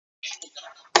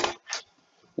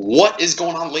What is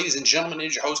going on, ladies and gentlemen? It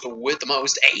is your host with the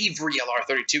most, Avery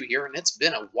LR32 here, and it's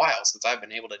been a while since I've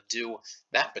been able to do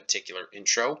that particular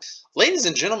intro. Ladies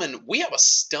and gentlemen, we have a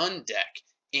stun deck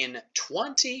in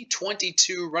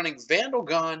 2022 running Vandal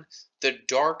Gun, the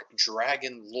Dark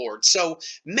Dragon Lord. So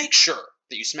make sure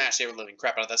that you smash the ever-living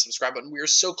crap out of that subscribe button. We are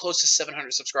so close to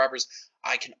 700 subscribers,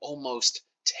 I can almost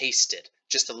taste it.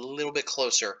 Just a little bit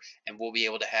closer, and we'll be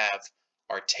able to have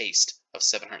our taste of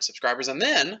 700 subscribers, and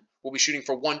then we'll be shooting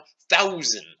for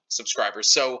 1,000 subscribers.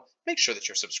 So make sure that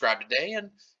you're subscribed today,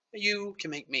 and you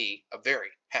can make me a very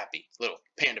happy little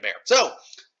panda bear. So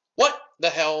what the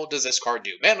hell does this card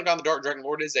do? Vandal Gun the Dark Dragon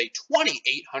Lord is a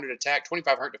 2,800 attack,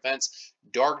 2,500 defense,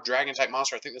 Dark Dragon type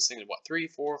monster. I think this thing is what, 3,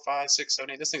 4, 5, 6,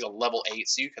 7, 8. This thing's a level 8,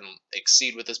 so you can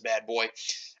exceed with this bad boy.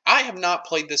 I have not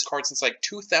played this card since like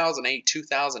 2008,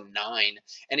 2009,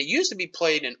 and it used to be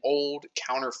played in old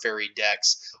counter fairy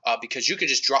decks because you could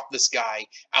just drop this guy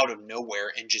out of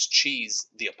nowhere and just cheese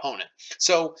the opponent.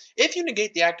 So if you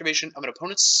negate the activation of an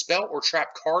opponent's spell or trap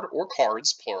card or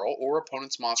cards, plural, or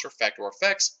opponent's monster effect or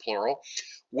effects, plural,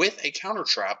 with a counter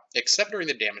trap, except during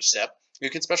the damage step, you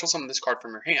can special summon this card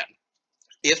from your hand.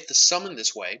 If the summon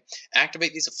this way,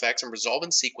 activate these effects and resolve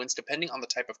in sequence depending on the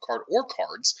type of card or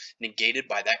cards negated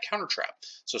by that counter trap.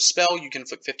 So spell, you can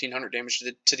inflict 1,500 damage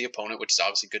to the opponent, which is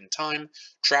obviously good in time.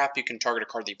 Trap, you can target a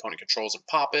card the opponent controls and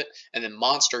pop it. And then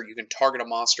monster, you can target a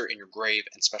monster in your grave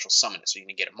and special summon it. So you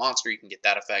negate a monster, you can get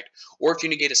that effect. Or if you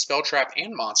negate a spell trap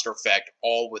and monster effect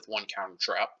all with one counter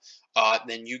trap,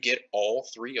 then you get all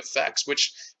three effects,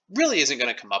 which really isn't going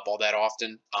to come up all that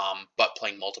often, but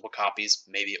playing multiple copies,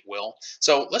 maybe it will.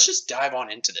 So let's just dive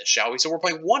on into this, shall we? So we're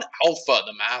playing one Alpha,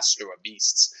 the Master of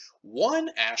Beasts, one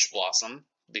Ash Blossom,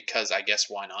 because I guess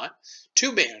why not,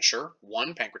 two Banisher,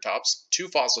 one Pankratops, two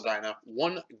Fossil Dyna,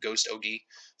 one Ghost Ogi,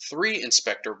 three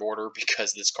Inspector Border,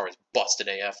 because this card is busted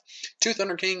AF, two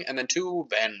Thunder King, and then two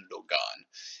Vandal Gun.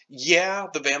 Yeah,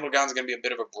 the Vandal Gun is going to be a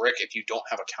bit of a brick if you don't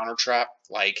have a counter trap,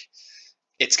 like,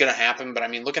 it's going to happen, but I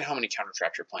mean, look at how many counter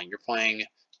traps you're playing. You're playing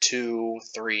 2,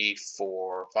 3,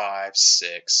 4, 5,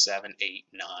 6, 7, 8,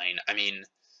 9. I mean,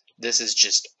 this is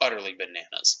just utterly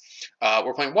bananas.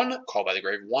 We're playing one Call by the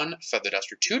Grave, one Feather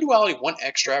Duster, two Duality, one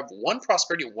Extrav, one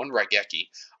Prosperity, one Raigeki.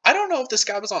 I don't know if this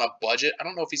guy was on a budget. I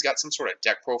don't know if he's got some sort of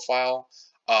deck profile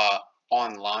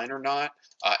online or not.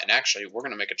 And actually, we're going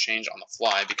to make a change on the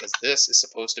fly because this is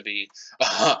supposed to be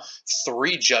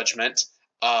 3 Judgment.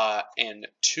 And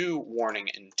 2 warning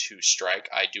and 2 strike.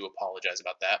 I do apologize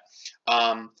about that.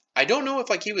 I don't know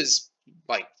if like he was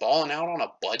like balling out on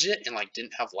a budget and like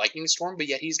didn't have Lightning Storm, but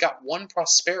yet he's got 1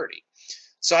 prosperity.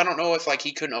 So I don't know if like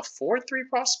he couldn't afford 3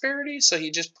 prosperity, so he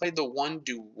just played the 1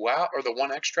 dual or the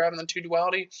 1 extra and then 2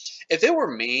 duality. If it were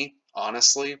me,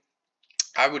 honestly,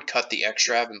 I would cut the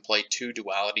extra and play 2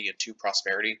 duality and 2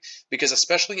 prosperity, because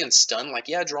especially in stun, like,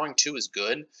 yeah, drawing 2 is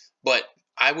good, but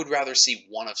I would rather see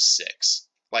 1 of 6.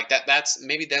 Like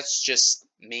maybe that's just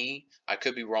me. I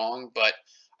could be wrong, but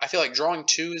I feel like drawing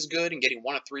 2 is good and getting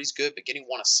 1 of 3 is good, but getting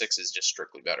 1 of 6 is just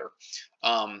strictly better.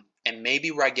 And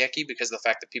maybe Raigeki, because of the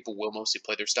fact that people will mostly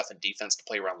play their stuff in defense to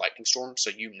play around Lightning Storm, so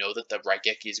you know that the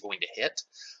Raigeki is going to hit.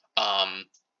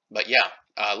 But yeah,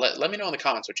 let me know in the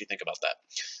comments what you think about that.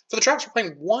 For the traps, we're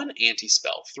playing 1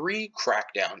 Anti-Spell, 3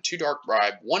 Crackdown, 2 Dark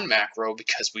Bribe, 1 Macro,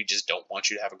 because we just don't want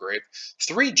you to have a grave,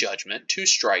 3 Judgment, 2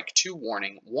 Strike, 2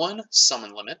 Warning, 1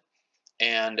 Summon Limit,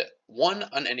 and 1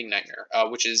 Unending Nightmare,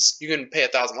 which is you can pay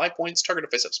 1,000 life points, target a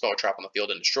face-up spell or trap on the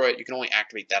field and destroy it. You can only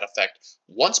activate that effect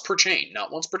once per chain,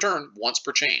 not once per turn, once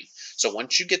per chain. So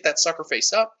once you get that sucker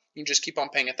face up, you can just keep on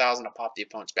paying 1,000 to pop the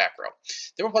opponent's back row.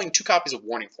 Then we're playing 2 copies of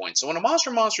Warning Points. So when a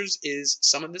monsters is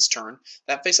summoned this turn,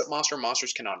 that face-up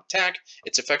monsters cannot attack.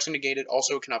 Its effects are negated.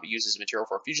 Also, it cannot be used as material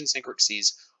for a Fusion Synchro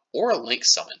Xyz or a Link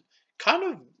Summon. Kind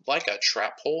of like a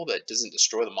trap hole that doesn't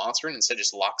destroy the monster and instead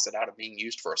just locks it out of being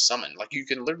used for a summon. Like, you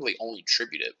can literally only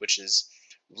tribute it, which is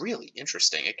really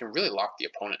interesting. It can really lock the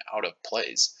opponent out of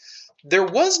plays. There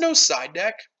was no side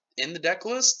deck in the deck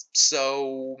list,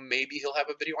 so maybe he'll have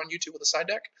a video on YouTube with a side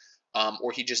deck,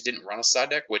 or he just didn't run a side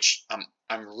deck, which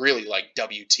I'm really like,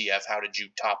 WTF, how did you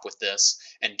top with this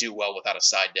and do well without a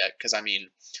side deck? Because, I mean,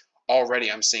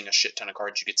 already I'm seeing a shit ton of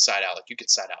cards you could side out. Like, you could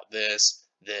side out this,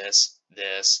 these,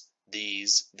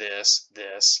 this,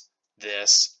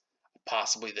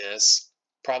 possibly this,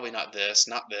 probably not this,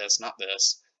 not this, not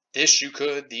this. This you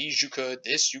could, these you could,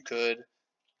 this you could,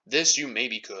 this you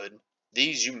maybe could,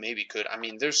 these you maybe could. I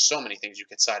mean, there's so many things you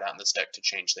could side out in this deck to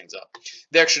change things up.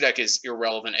 The extra deck is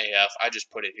irrelevant AF. I just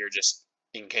put it here just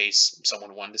in case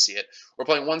someone wanted to see it. We're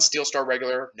playing 1 Steel Star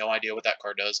regular, no idea what that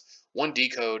card does. 1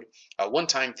 Decode, 1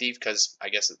 Time Thief, because I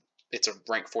guess it's a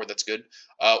rank 4 that's good.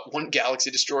 1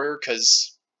 Galaxy Destroyer,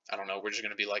 because I don't know. We're just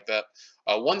going to be like that.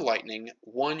 One Lightning,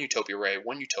 one Utopia Ray,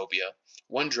 one Utopia,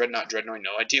 one Dreadnought,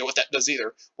 no idea what that does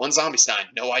either. One Zombie Stein,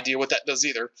 no idea what that does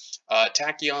either.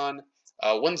 Tachyon,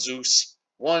 one Zeus,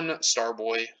 one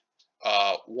Starboy,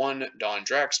 one Dawn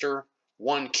Dragster,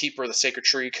 one Keeper of the Sacred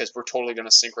Tree, because we're totally going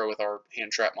to synchro with our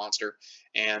hand trap monster,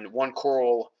 and one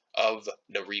Coral of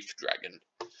the Reef Dragon.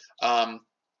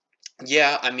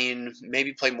 Yeah, I mean,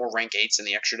 maybe play more rank 8s in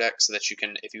the extra deck so that you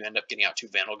can, if you end up getting out 2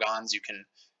 Vandalgons, you can,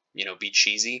 be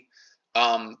cheesy.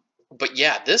 But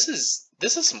yeah, this is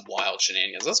some wild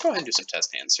shenanigans. Let's go ahead and do some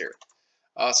test hands here.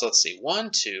 So let's see, 1,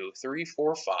 2, 3,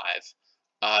 4,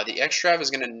 5. The extra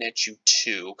is going to net you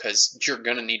 2 because you're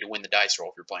going to need to win the dice roll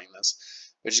if you're playing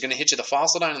this, which is going to hit you the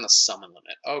Fossil and the Summon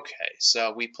limit. Okay,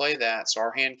 so we play that. So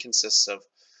our hand consists of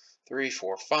 3,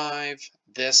 4, 5,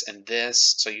 this and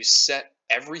this. So you set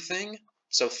everything.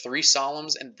 So 3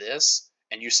 Solemns and this,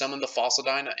 and you summon the Fossil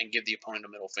Dyna and give the opponent a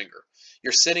middle finger.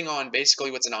 You're sitting on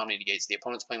basically what's an Omni Negates. The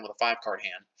opponent's playing with a 5-card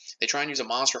hand. They try and use a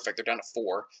monster effect, they're down to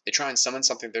 4. They try and summon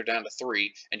something, they're down to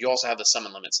 3. And you also have the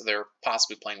summon limit, so they're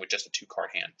possibly playing with just a 2-card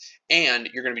hand. And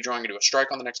you're going to be drawing into a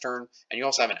strike on the next turn, and you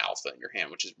also have an Alpha in your hand,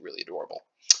 which is really adorable.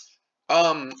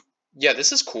 Yeah,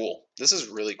 this is cool. This is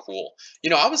really cool.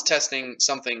 I was testing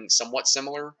something somewhat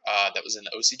similar that was in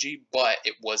the OCG, but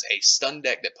it was a stun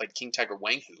deck that played King Tiger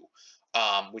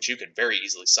Wanghu, which you could very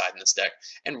easily side in this deck.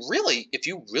 And really, if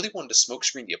you really wanted to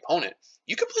smokescreen the opponent,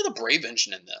 you could play the Brave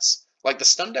Engine in this. Like the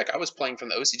stun deck I was playing from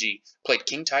the OCG played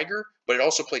King Tiger, but it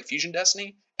also played Fusion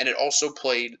Destiny, and it also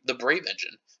played the Brave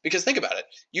Engine. Because think about it,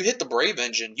 you hit the Brave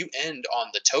Engine, you end on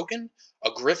the token, a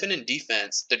Griffin in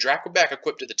defense, the Dracoback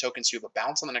equipped to the token, so you have a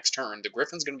bounce on the next turn, the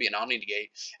Griffin's going to be an Omni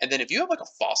Negate, and then if you have like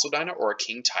a Fossil Dyna or a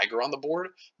King Tiger on the board,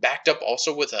 backed up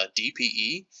also with a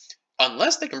DPE,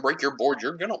 unless they can break your board,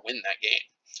 you're going to win that game.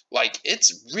 Like,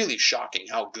 it's really shocking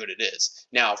how good it is.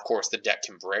 Now, of course, the deck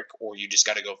can brick, or you just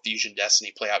got to go Fusion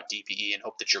Destiny, play out DPE, and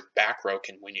hope that your back row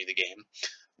can win you the game.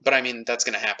 But I mean, that's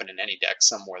going to happen in any deck,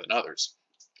 some more than others.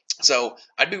 So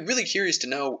I'd be really curious to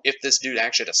know if this dude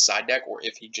actually had a side deck or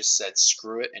if he just said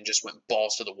screw it and just went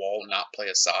balls to the wall and not play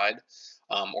a side.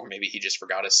 Or maybe he just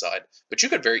forgot his side. But you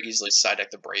could very easily side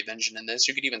deck the Brave Engine in this.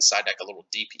 You could even side deck a little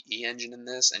DPE engine in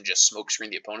this and just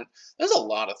smokescreen the opponent. There's a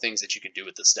lot of things that you could do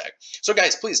with this deck. So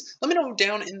guys, please let me know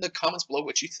down in the comments below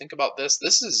what you think about this.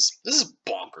 This is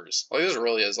bonkers. Like, this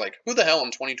really is. Like, who the hell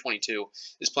in 2022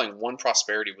 is playing 1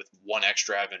 Prosperity with 1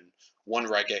 Extrav and 1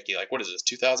 Raigeki? Like, what is this,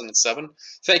 2007?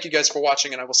 Thank you guys for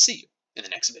watching, and I will see you in the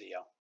next video.